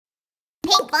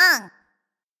Pinkfong.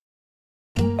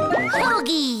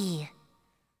 Hogi.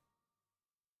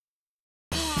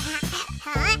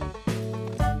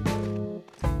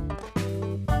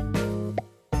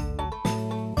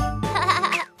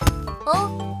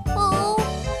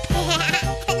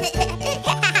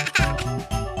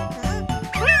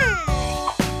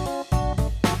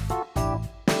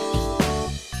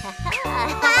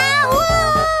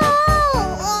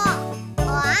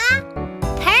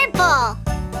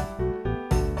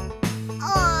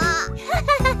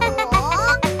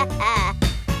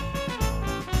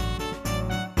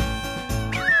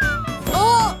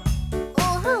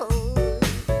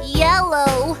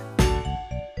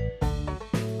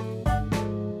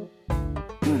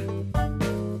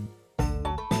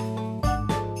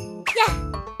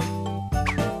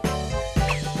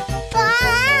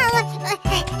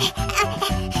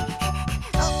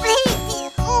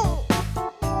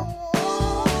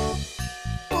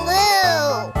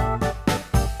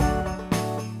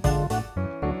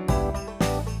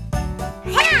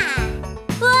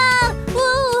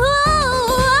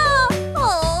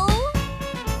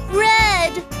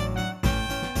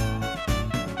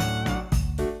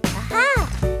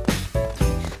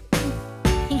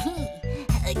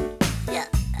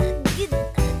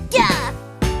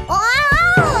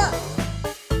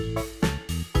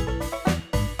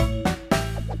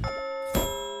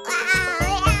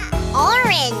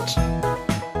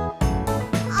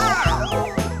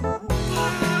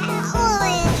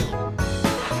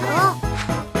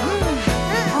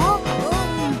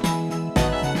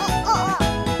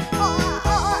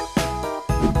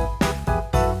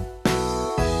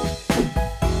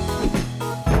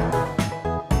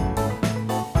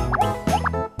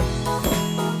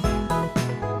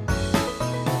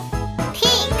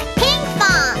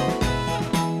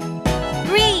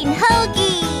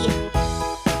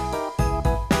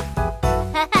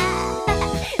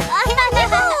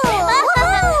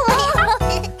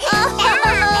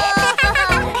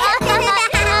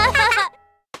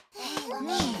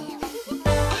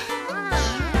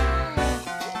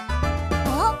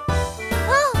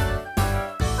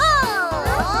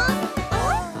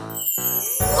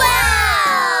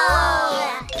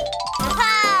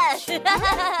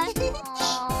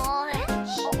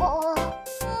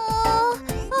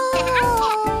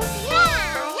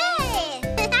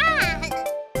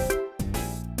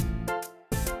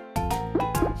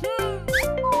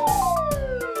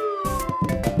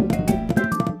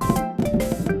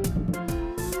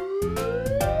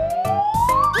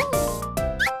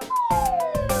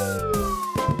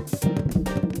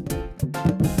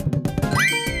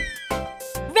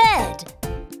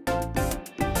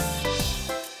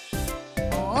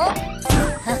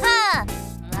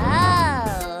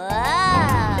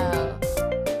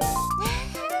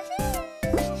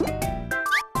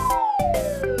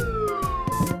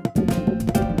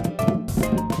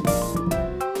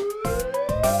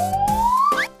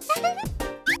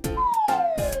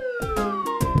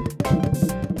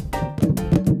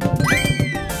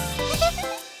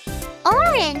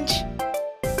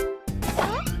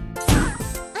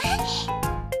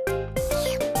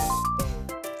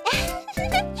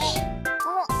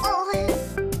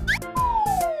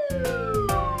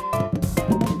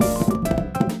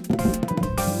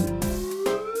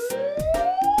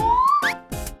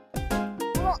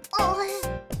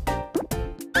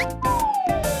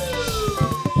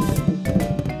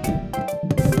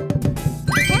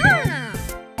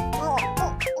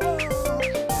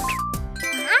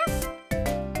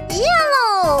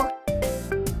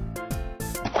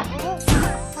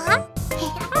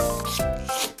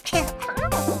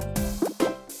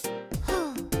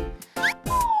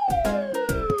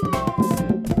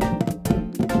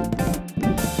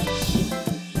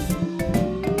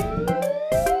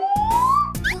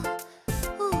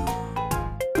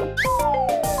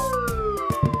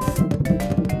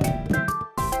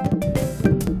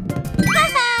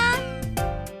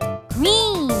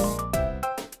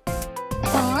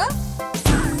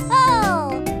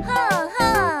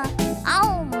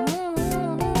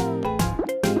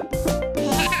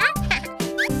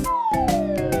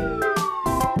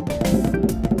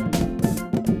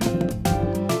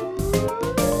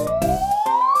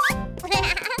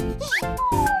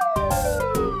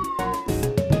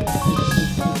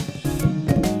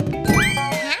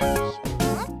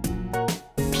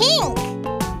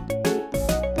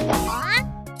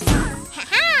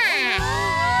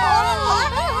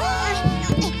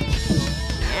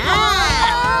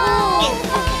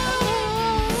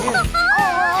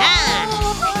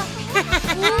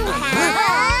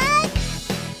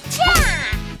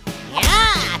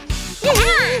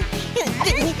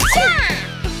 Cha!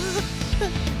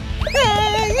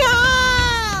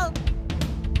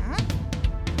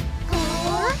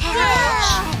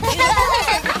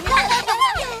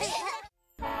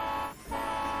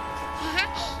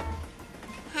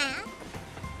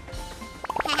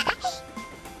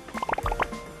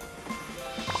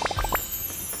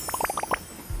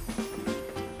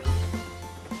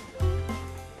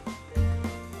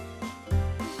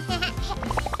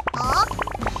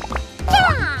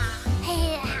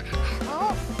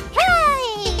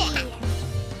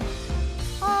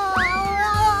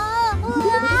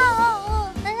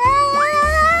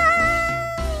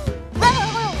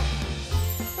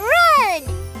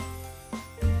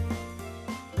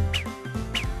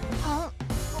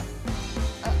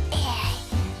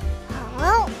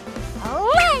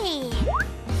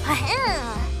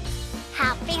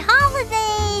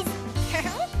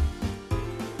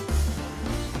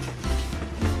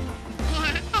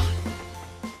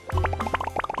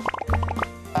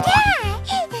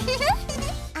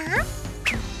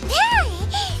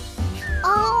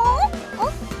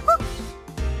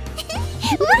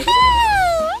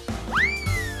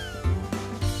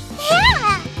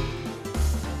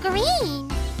 green.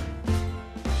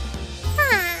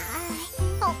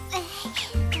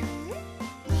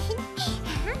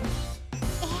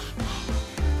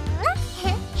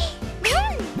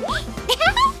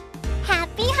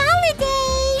 Happy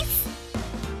holidays!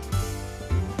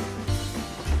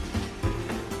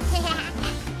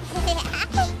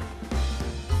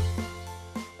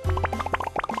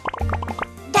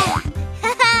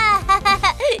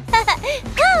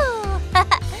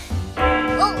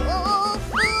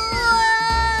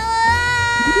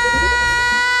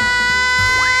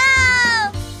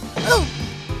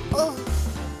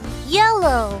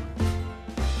 Yellow.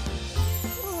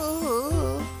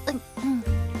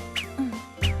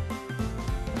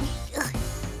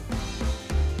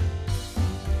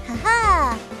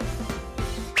 Haha.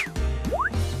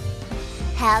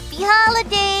 Happy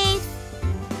holidays.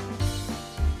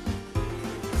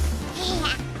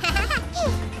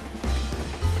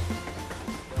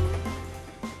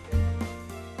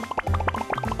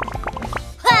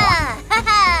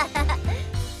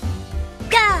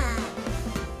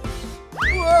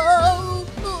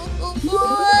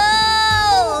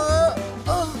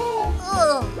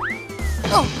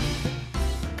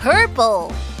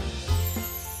 Purple.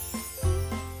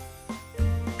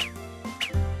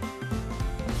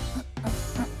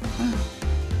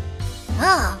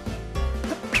 Ah.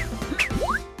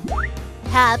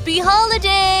 Happy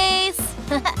holidays.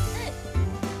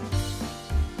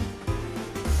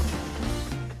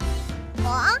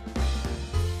 Huh?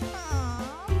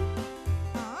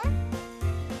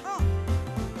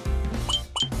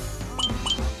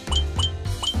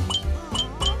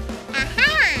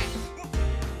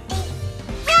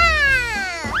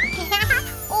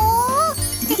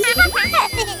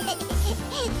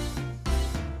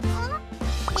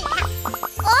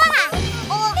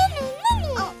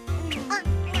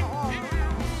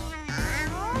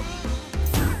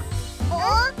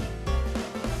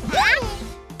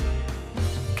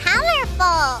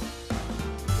 Colorful.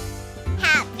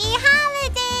 Happy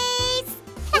holidays.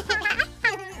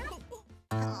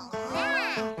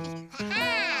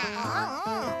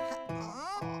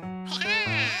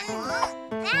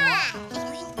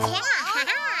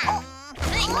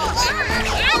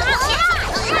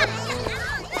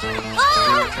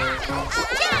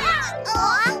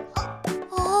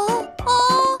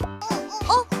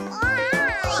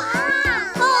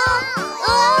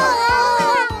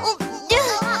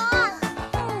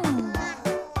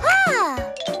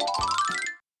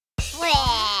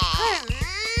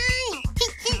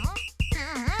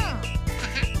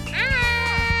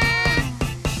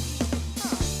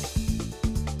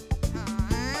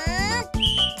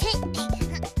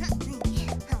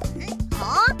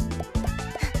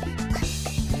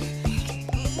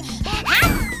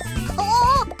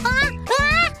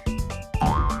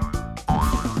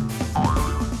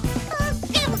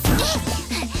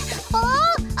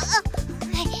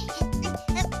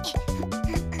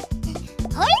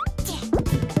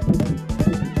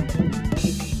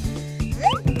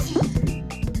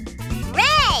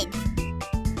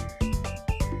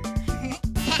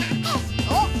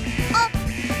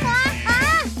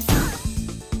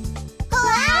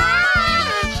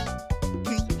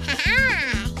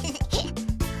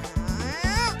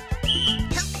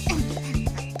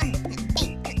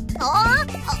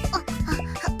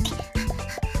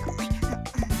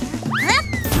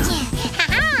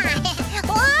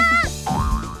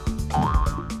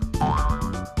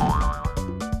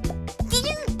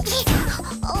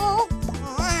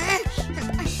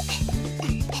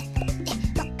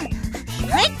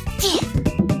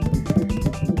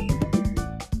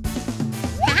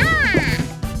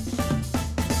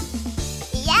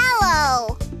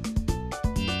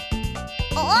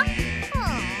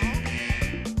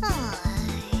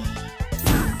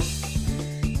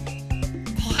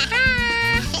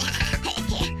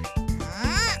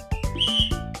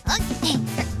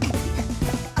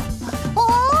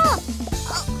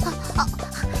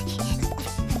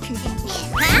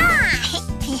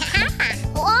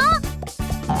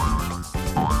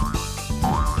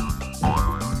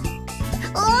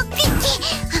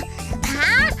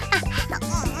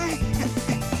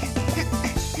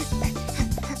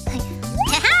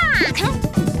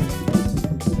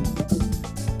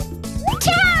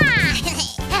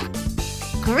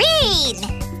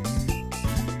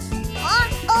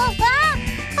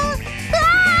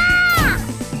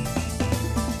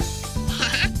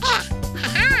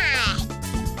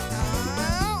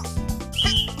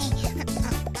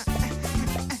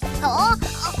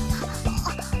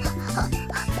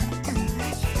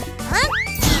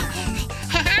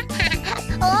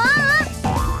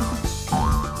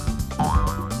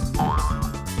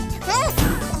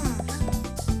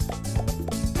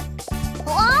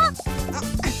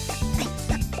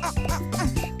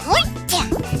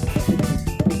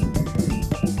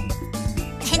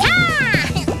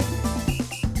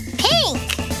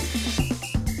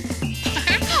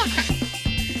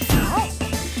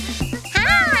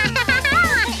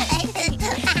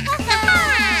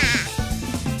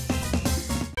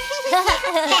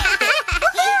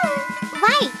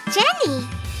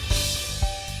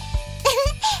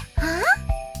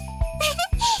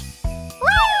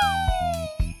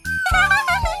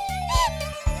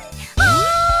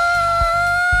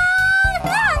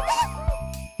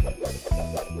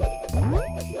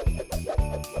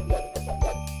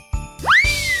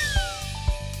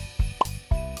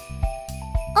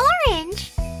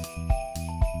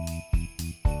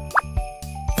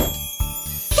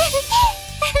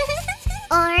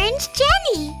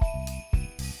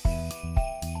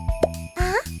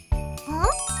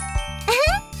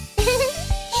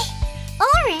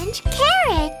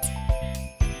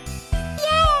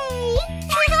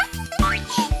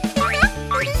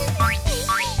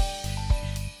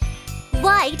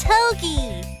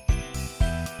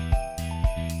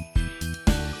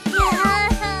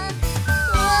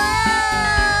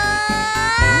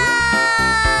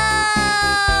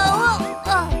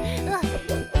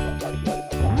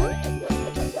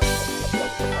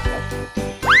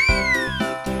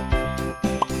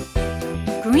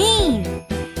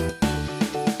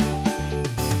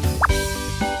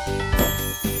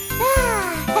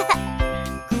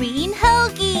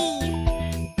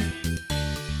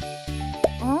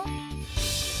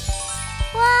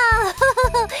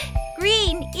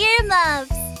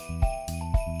 muffs.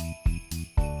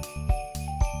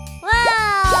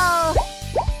 Wow!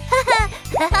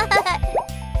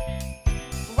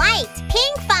 White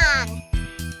Pinkfong.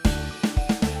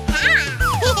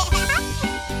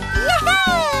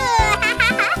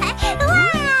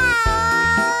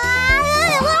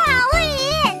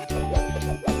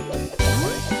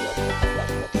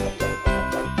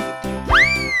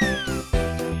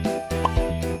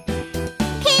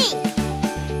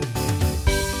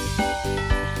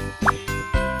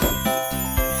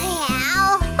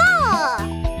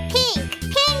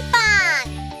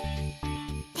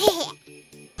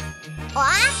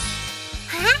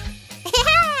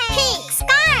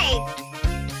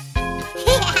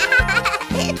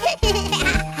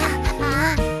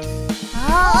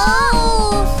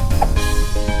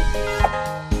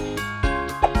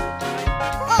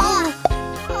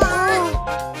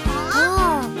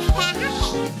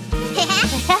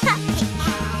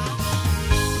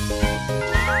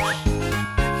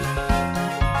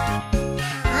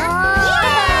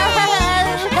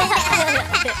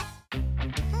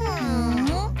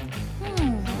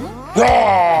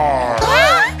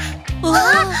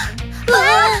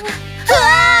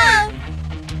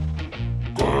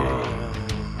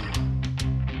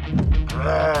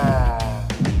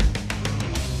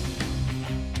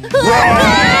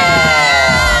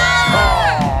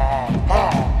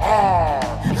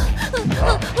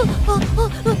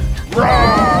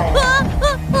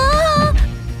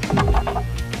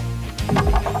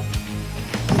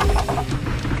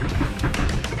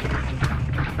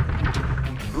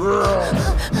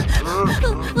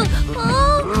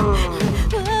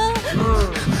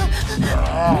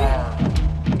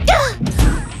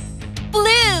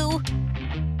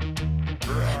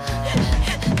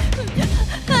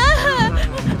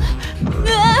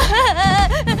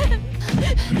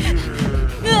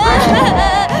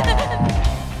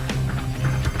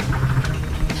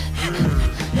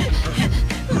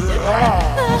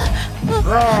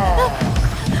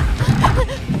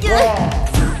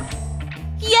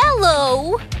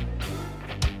 Yellow.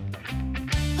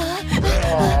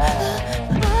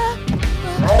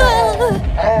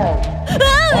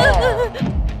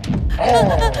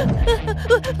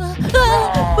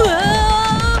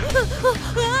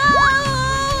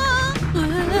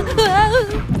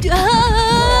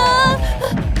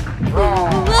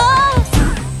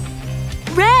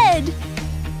 Red.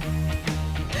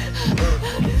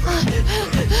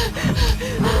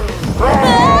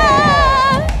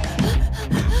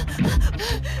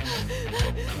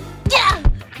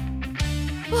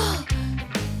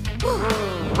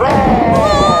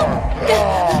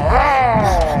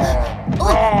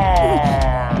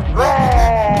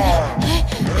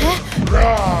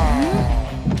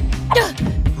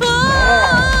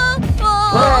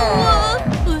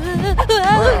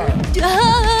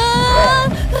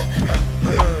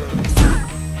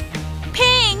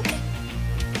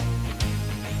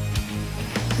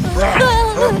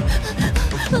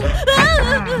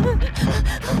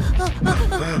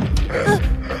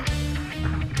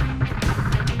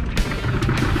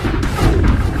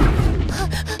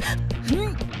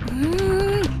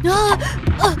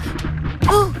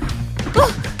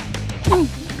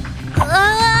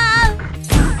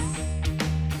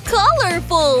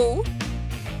 Colorful.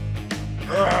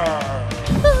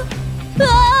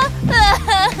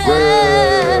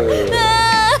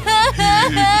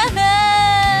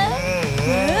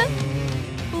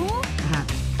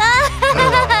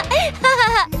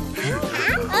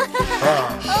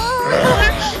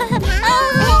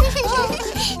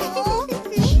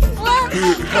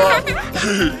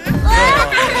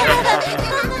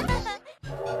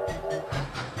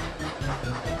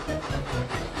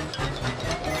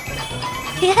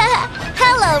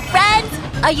 Hello, friends!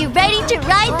 Are you ready to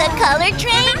ride the color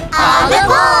train? All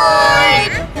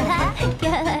aboard!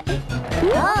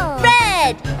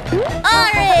 Red,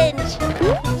 orange,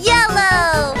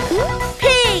 yellow,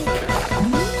 pink,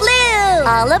 blue.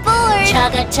 All aboard!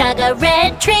 Chugga chugga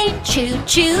red train,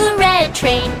 choo-choo red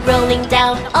train, rolling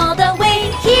down all the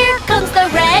way. Here comes the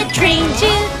red train,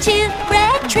 choo-choo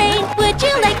red train. Would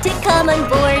you like to come on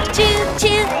board?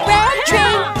 Choo-choo red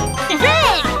train.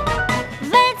 Red!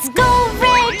 Let's go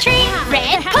red train,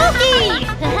 red Hogi!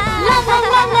 La la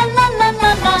la la la la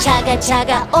la la. Chugga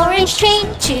chugga orange train,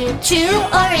 choo-choo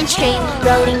orange train,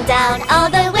 rolling down all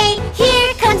the way.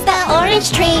 Here comes the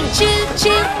orange train,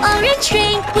 choo-choo orange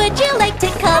train. Would you like to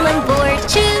come on board?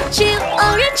 Choo-choo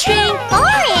orange train.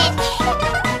 Orange!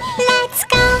 Let's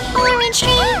go orange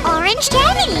train, orange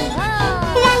daddy!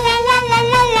 La la la la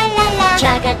la la la la.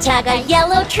 Chugga chugga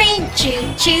yellow train,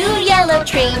 choo-choo yellow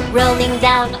train, rolling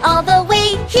down all the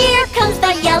way. Here comes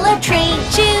the yellow train.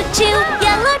 Choo-choo,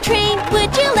 yellow train.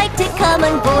 Would you like to come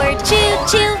on board?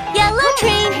 Choo-choo, yellow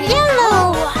train.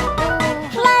 Yellow.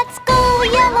 Let's go,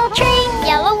 yellow train.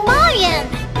 Yellow lion.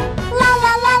 La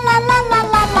la la la la la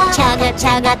la la. Chugga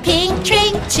chugga pink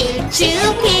train.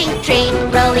 Choo-choo, pink train.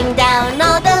 Rolling down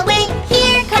all the way.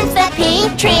 Here comes the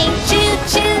pink train.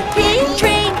 Choo-choo, pink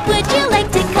train. Would you like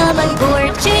to come on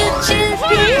board? Choo-choo,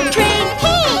 pink train.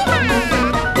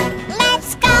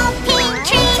 Let's go, pink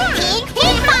train. Pink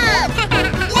Pinkfong.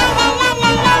 La la la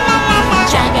la la la la.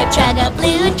 Chugga chugga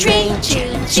blue train.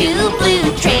 Choo-choo, blue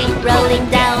train. Rolling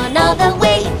down all the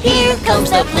way. Here comes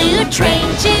the blue train.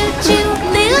 Choo-choo,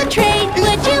 blue train.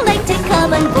 Would you like to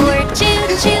come on board?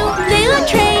 Choo-choo, blue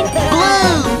train.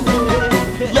 Blue!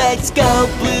 Let's go,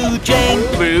 blue train.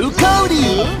 Blue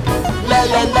Cody! La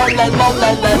la la la la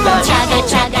la la la. Chugga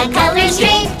chugga colors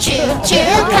train.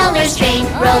 Choo-choo colors train.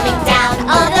 Rolling down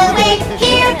all the way.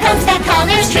 Here comes the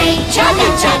colors train. Chugga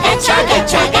chugga chugga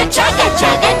chugga chugga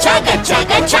chugga chugga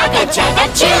chugga chugga chugga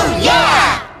choo!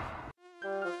 Yeah!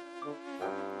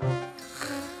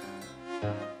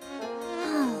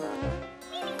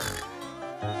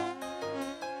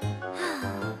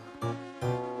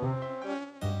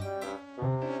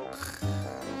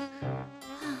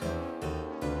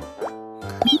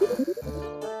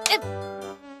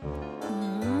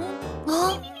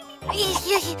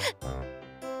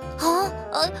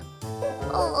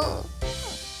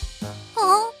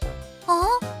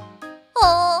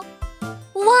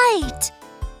 White.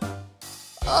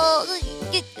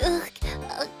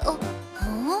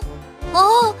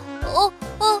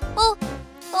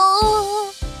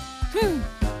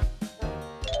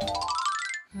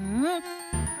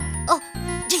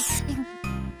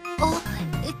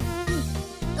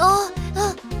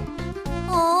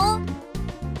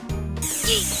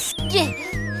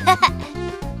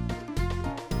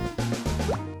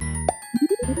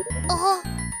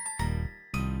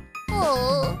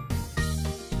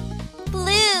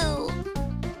 Blue.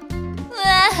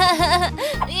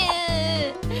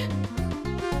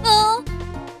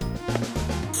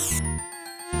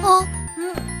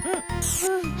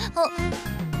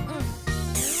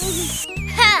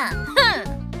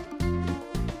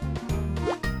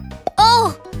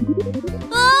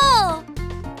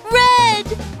 Red.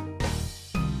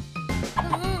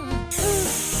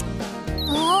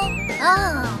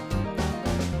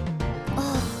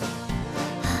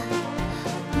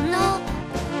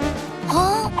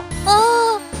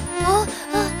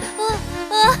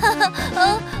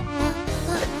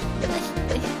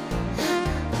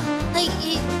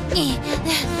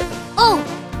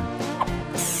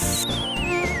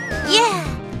 Yeah.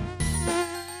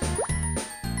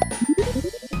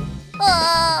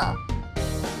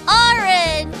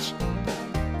 Orange.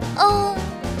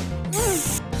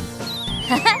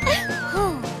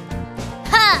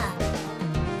 Ha.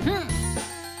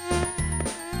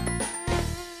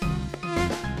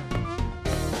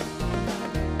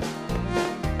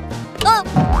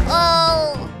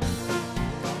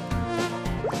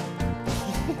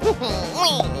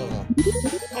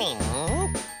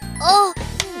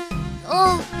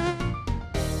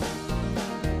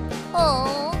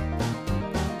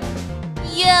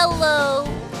 Yellow.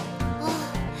 Yellow.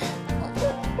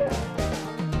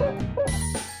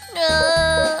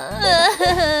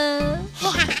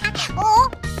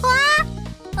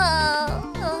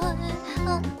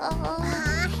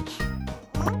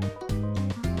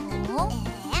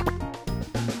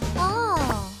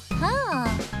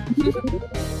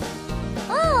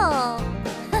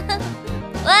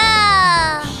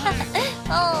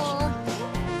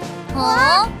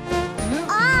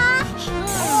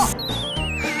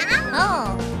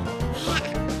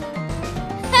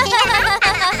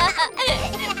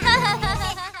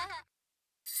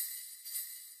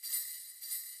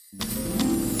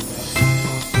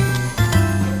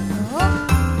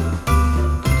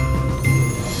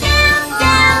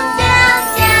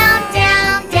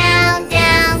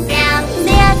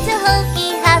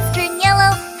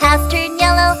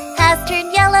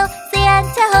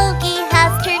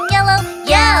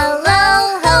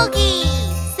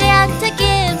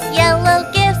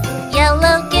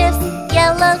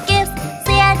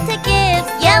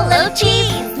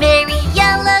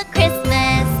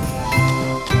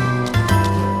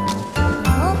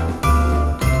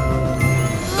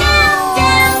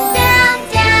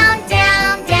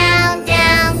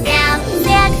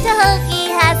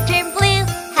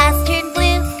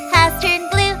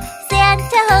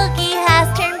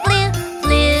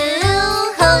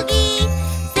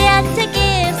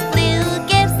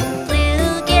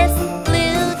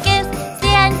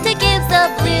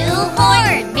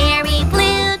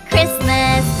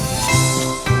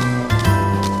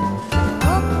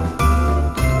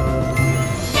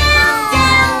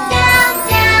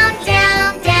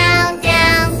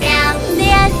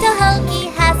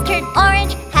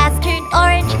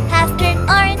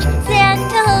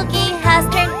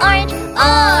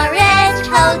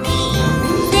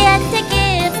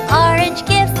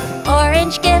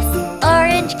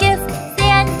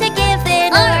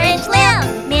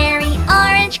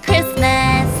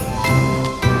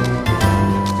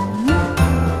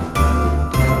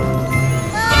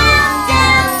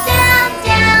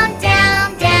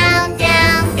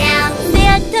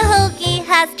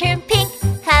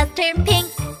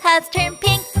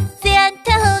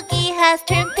 has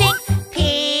turned pink.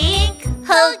 Pink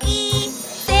Hogi.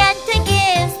 Santa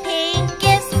gives pink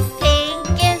gifts. Pink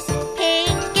gifts,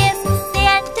 pink gifts.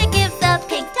 Santa gives a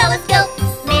pink telescope.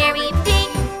 Merry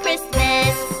pink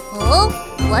Christmas. Oh,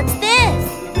 what's this?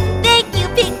 Thank you,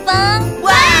 Pinkfong.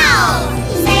 Wow!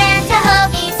 Santa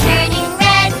Hogi's turning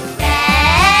red.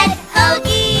 Red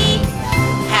Hogi.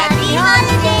 Happy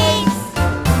holidays!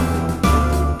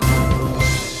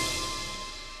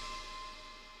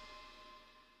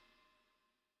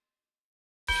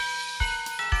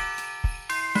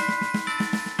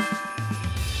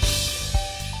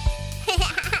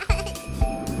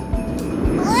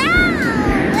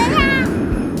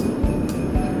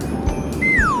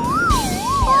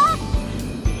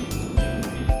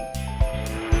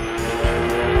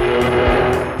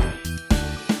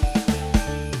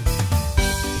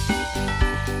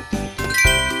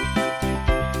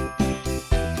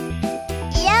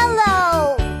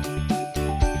 Yellow.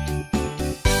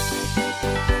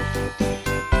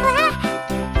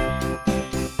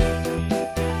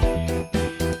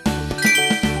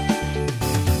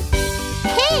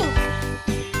 Pink.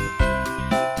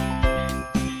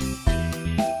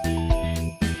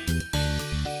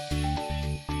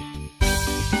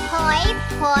 Hoi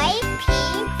poi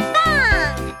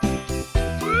Pinkfong.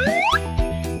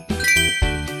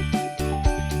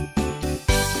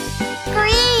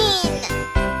 Green.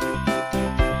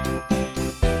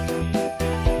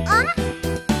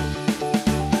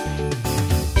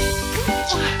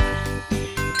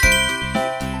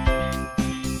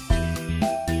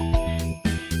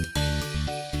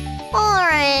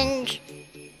 Orange.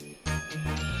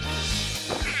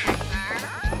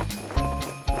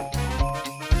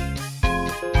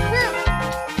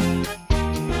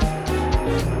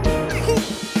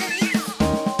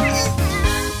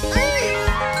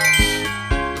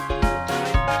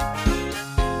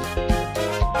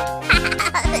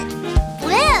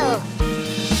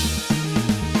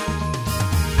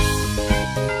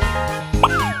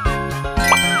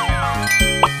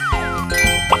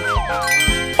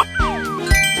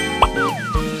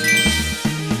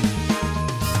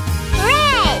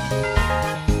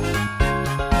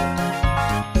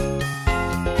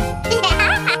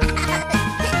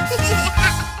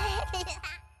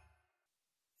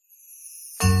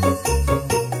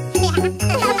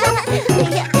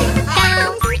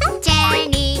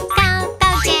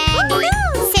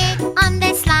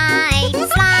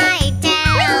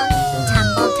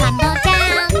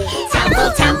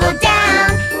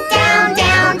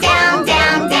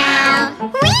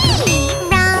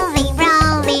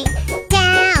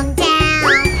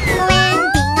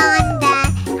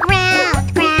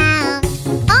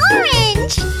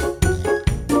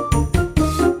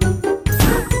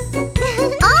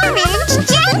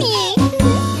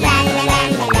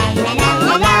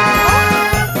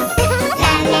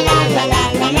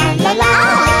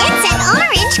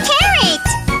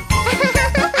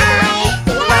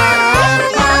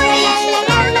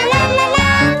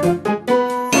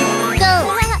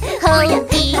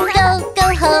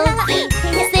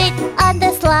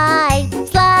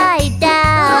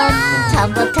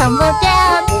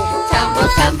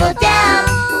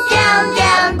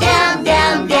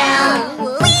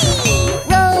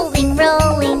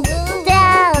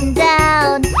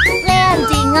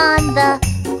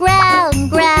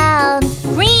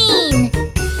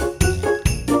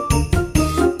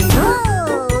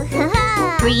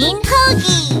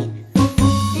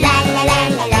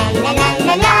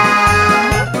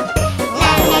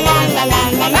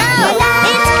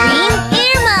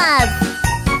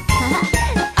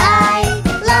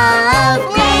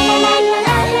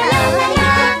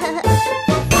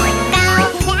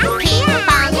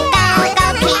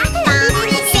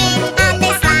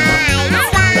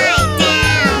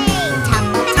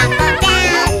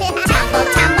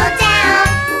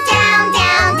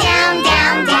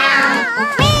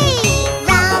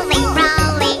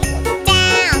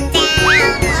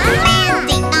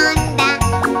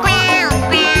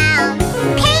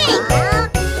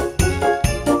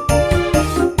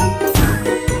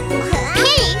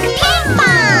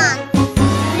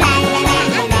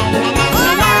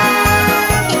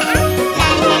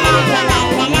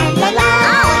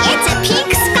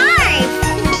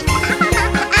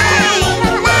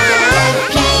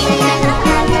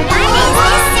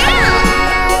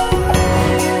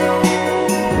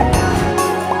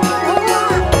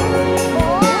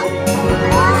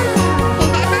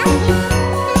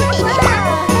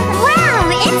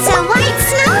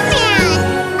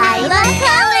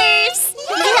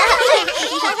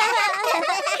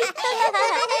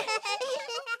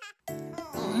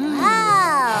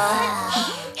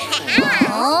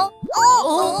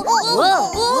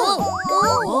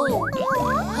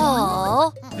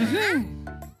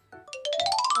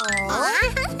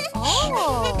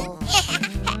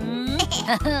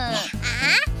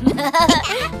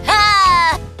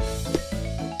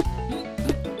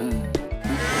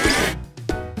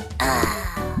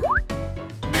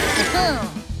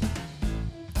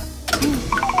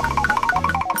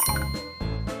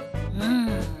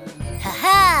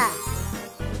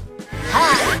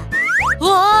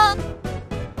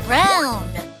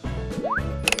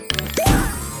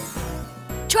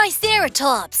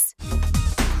 Triceratops.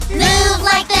 Move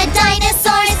like the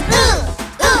dinosaurs. Ooh,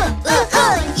 ooh, ooh,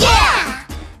 ooh, yeah!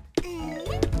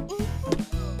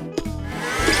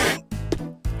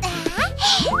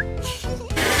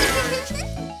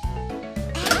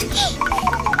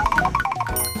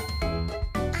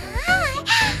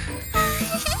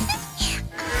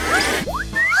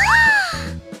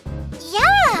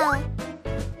 Yellow.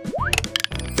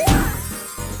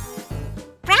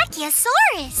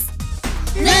 Brachiosaurus.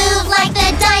 Move like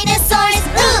the dinosaurs.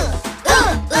 Ooh,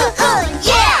 ooh, ooh, ooh,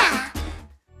 yeah!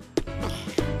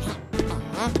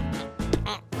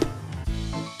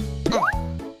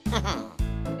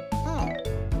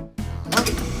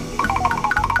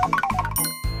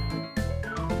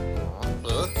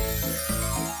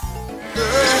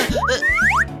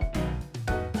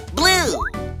 Blue.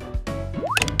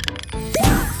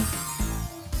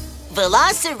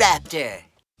 Velociraptor.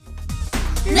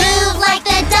 Move like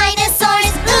the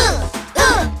dinosaurs. Ooh,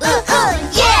 ooh, ooh, ooh,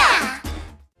 yeah!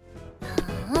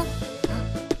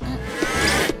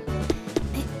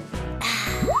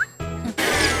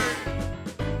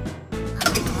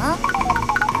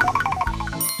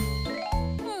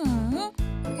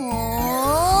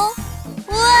 Whoa!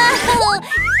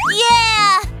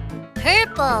 Yeah!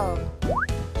 Purple.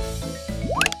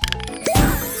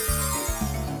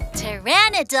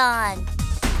 Pteranodon.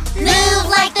 Move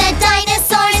like the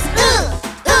dinosaurs. Ooh,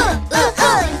 ooh, ooh,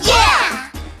 ooh, yeah!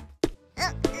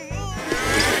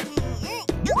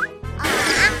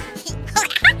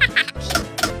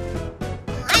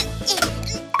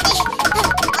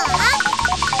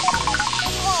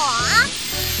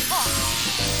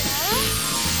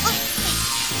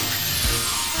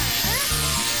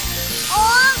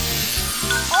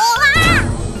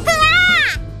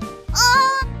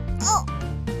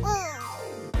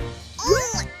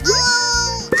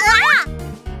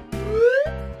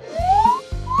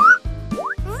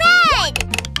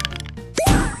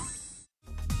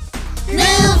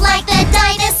 Move like the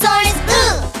dinosaurs.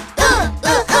 Ooh, ooh,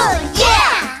 ooh, ooh,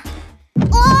 yeah!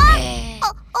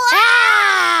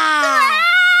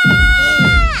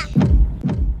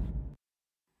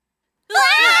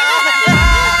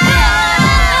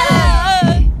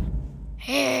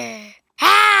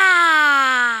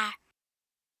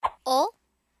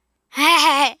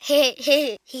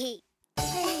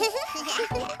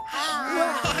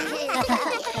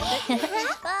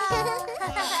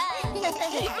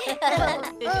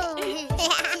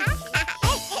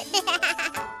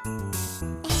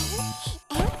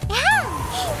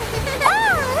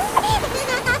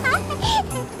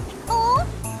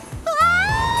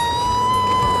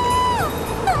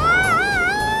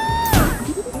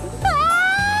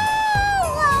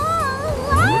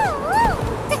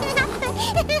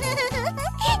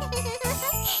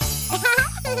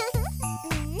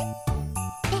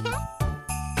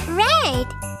 Red.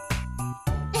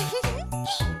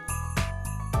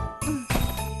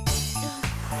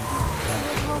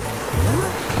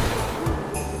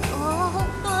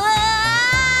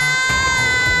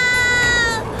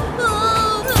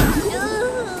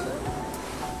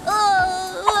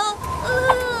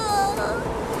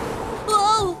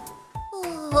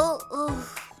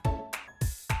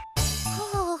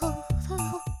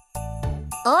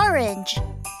 Orange.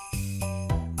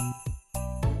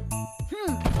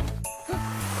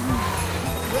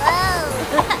 Whoa!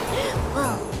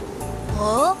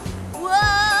 Whoa! Whoa!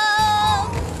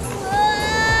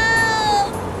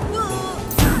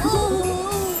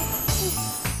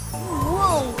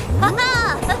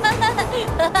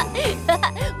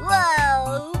 Whoa! Whoa!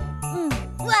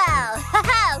 Wow!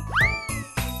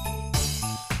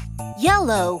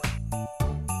 Yellow.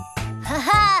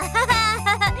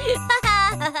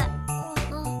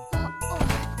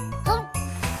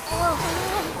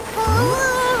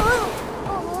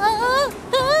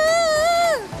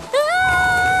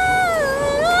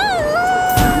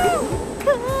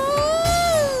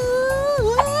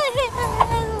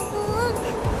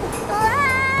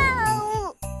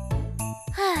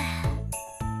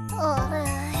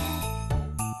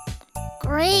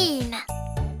 Green.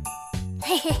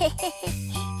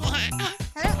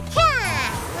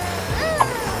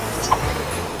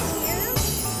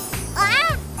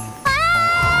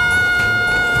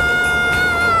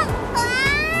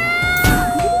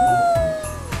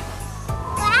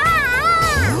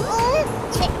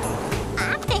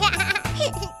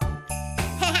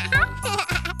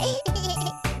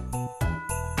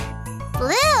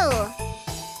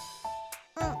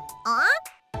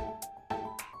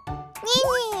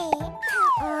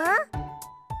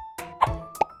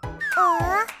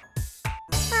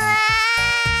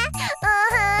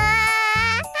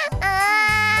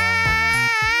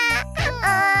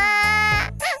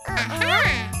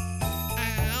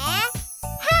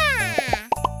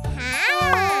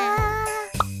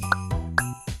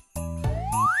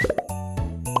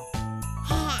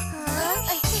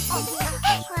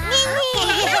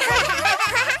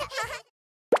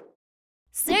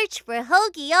 for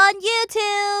Hogi on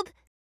YouTube.